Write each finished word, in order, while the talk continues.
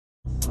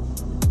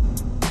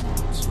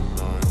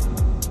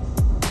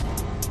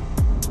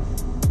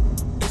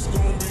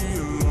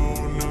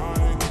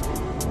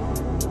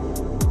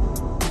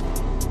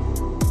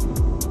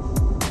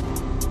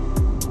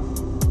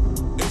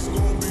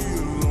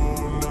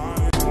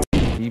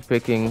He's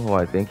picking who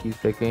I think he's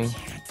picking.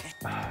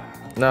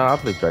 No, I'll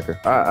play Striker.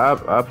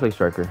 I'll play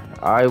Striker.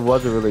 I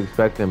wasn't really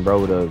expecting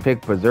bro to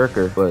pick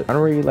Berserker, but I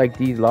don't really like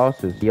these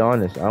losses. Be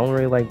honest, I don't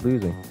really like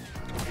losing.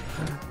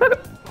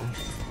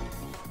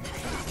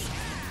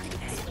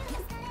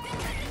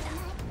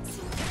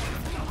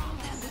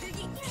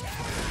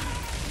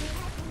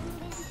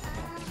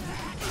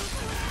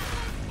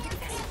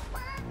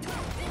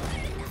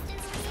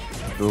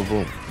 Boom,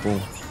 boom,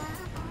 boom.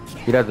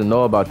 He doesn't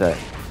know about that.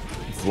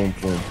 Boom,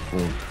 boom,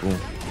 boom, boom,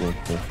 boom,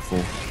 boom,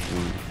 boom,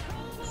 boom.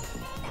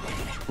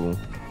 Boom.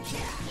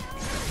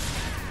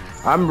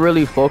 I'm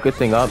really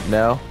focusing up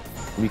now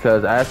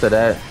because after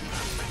that,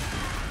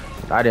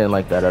 I didn't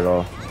like that at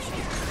all.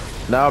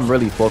 Now I'm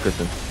really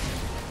focusing.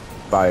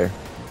 Fire.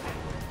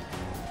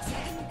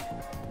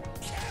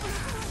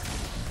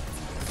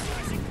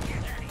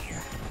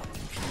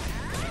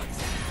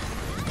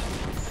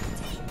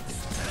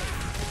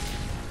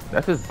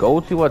 That's his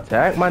go-to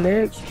attack, my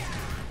nigga.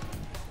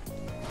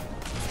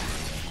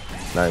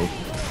 Nice.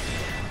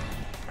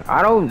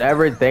 I don't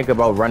ever think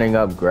about running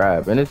up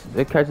grab, and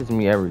it catches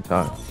me every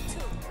time.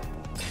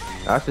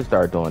 I should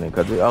start doing it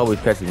because it always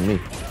catches me.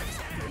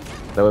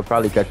 So it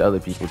probably catch other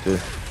people too.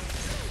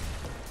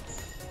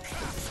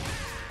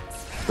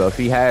 So if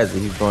he has it,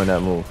 he's doing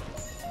that move.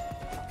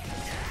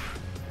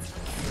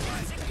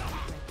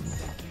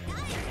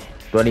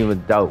 Don't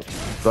even doubt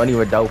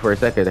for a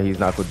second that he's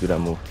not going to do that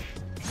move.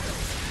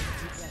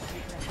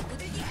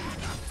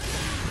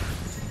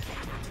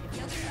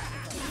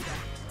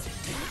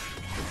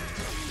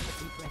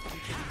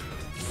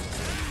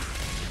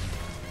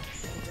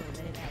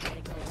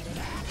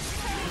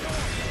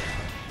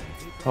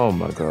 Oh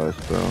my gosh,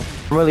 bro.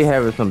 I'm really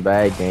having some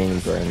bad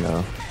games right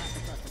now.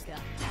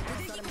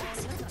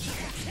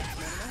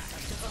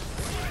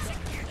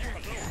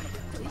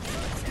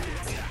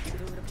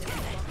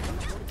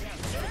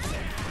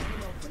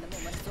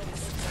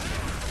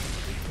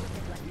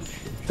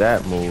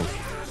 That move.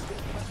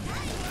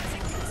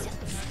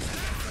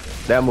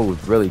 That move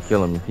was really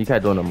killing me. He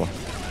can't do it no more.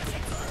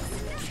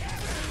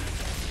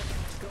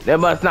 That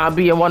must not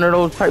be in one of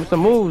those types of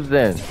moves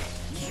then.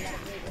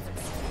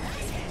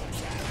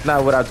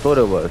 Not what I thought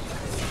it was.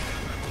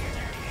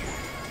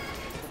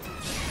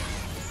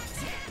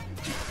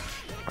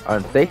 I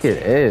think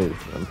it is.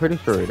 I'm pretty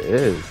sure it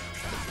is.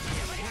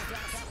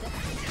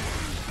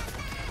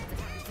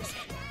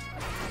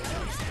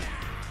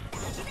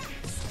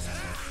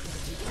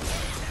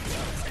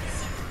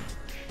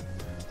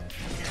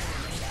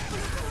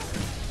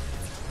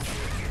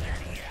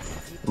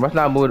 It must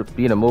not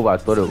be the move I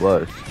thought it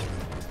was.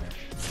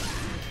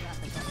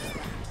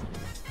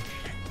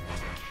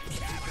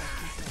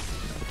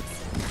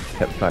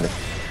 Kept trying to.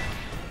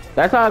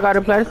 That's how I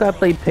gotta play. I just gotta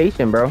play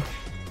patient, bro.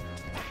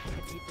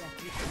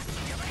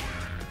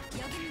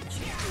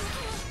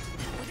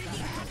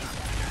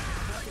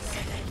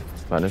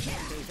 Punish.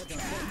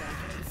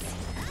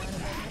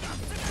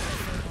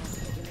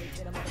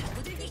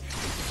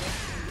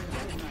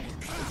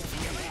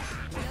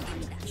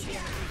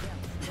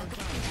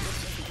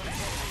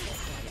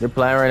 Your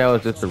plan right now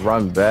is just to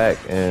run back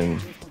and.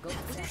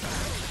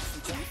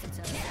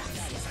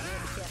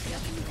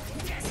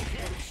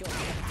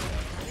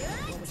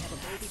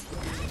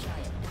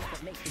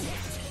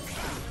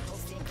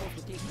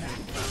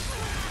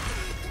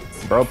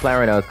 Bro, plan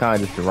right now is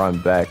kind of just to run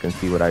back and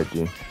see what I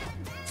do.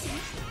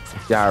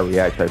 See how I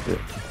react type it.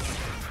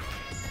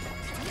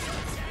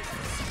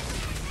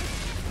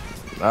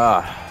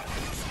 Ah,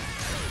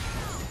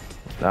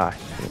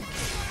 shit.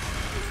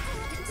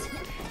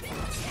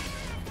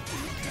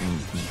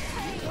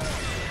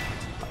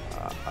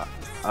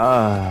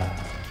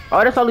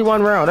 Oh, that's only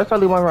one round. That's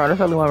only one round.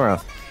 That's only one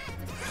round.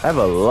 I have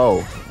a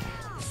low.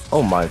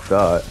 Oh my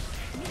god.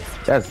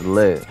 That's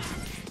lit.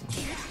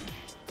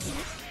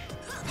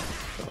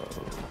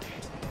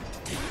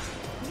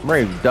 I'm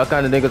ready to duck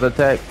on the nigga's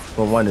attack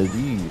for one of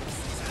these.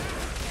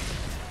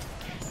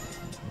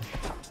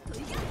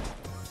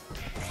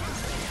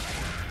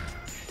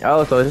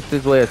 Oh, so this is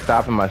his way of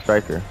stopping my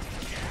striker.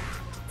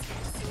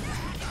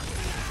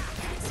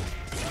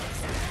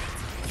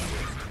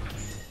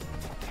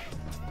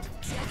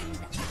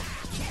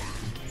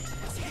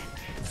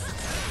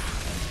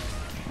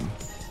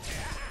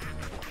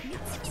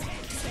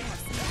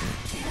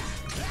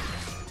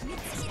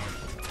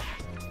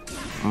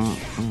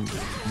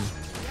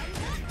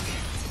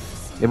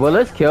 Yeah, well,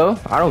 let's kill.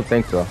 I don't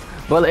think so.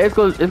 But it's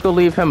gonna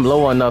leave him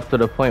low enough to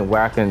the point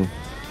where I can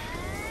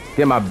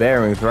get my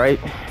bearings right.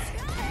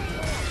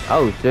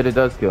 Oh shit, it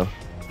does kill.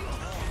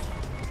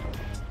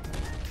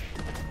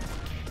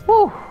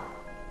 Woo!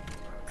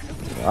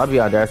 I'll be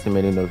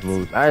underestimating those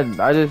moves.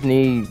 I just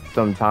need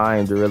some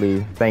time to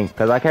really think,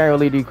 cause I can't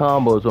really do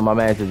combos with my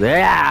man just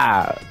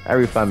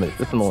every 5 minutes.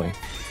 It's annoying.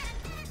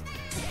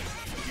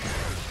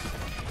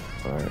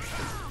 All right.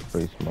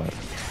 pretty smart.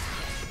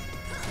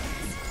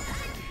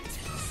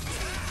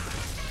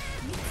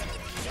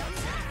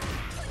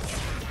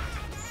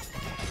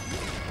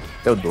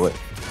 They'll do it.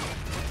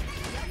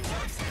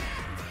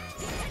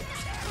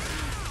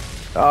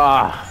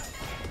 Ah.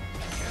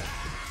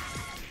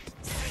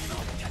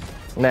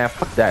 Nah,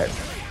 fuck that.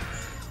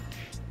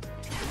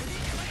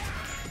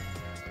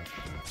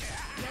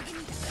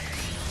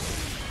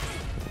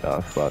 Oh,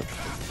 fuck.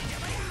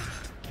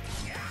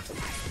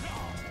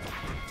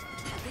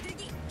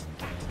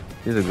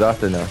 He's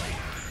exhausted now.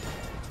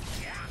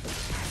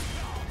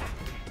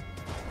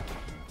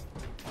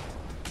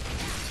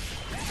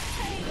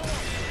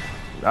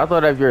 I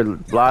thought if you're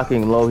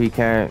blocking low, he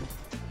can't.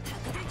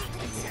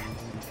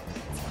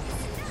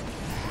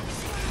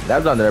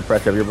 That's under the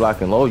pressure. If you're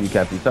blocking low, you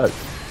can't be touched.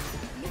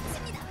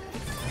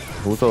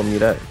 Who told me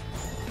that?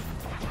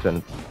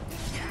 Shouldn't.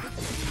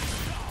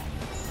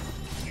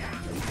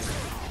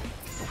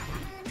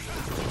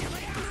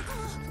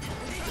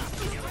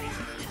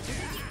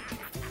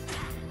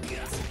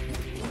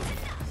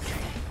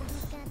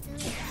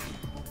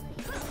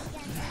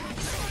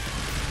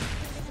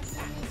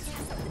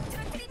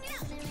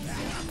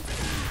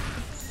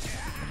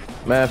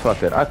 Man,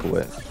 fuck it. I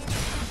quit.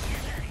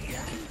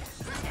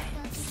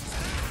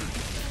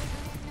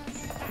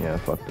 Yeah,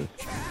 fuck this.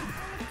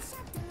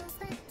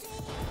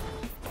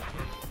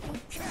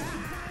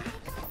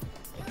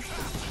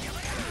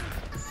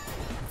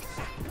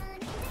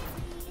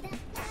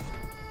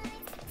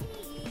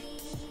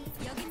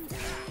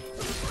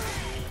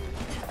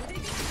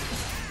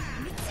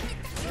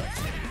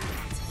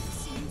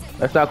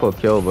 That's not gonna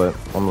kill, but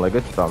I'm like,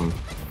 it's something.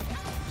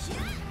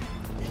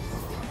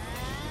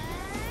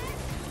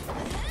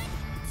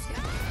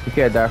 You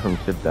can't die from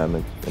chip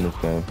damage in this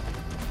game.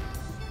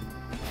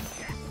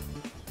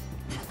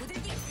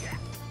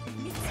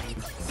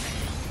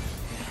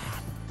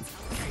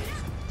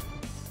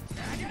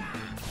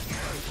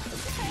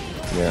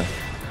 Yeah.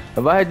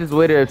 If I had just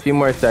waited a few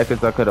more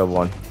seconds, I could have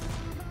won.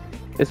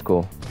 It's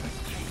cool.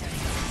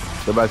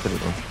 Go back to the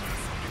game.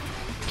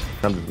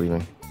 I'm just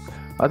leaving.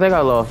 I think I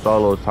lost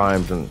all those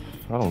times and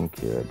I don't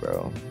care,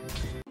 bro.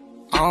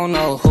 I don't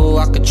know who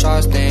I could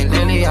trust in.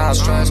 Lately I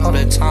stress all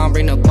the time,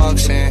 bring the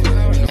bucks in.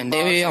 And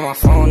they be on my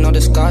phone, no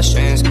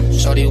discussions.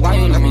 Shorty, why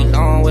you let me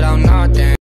alone without nothing?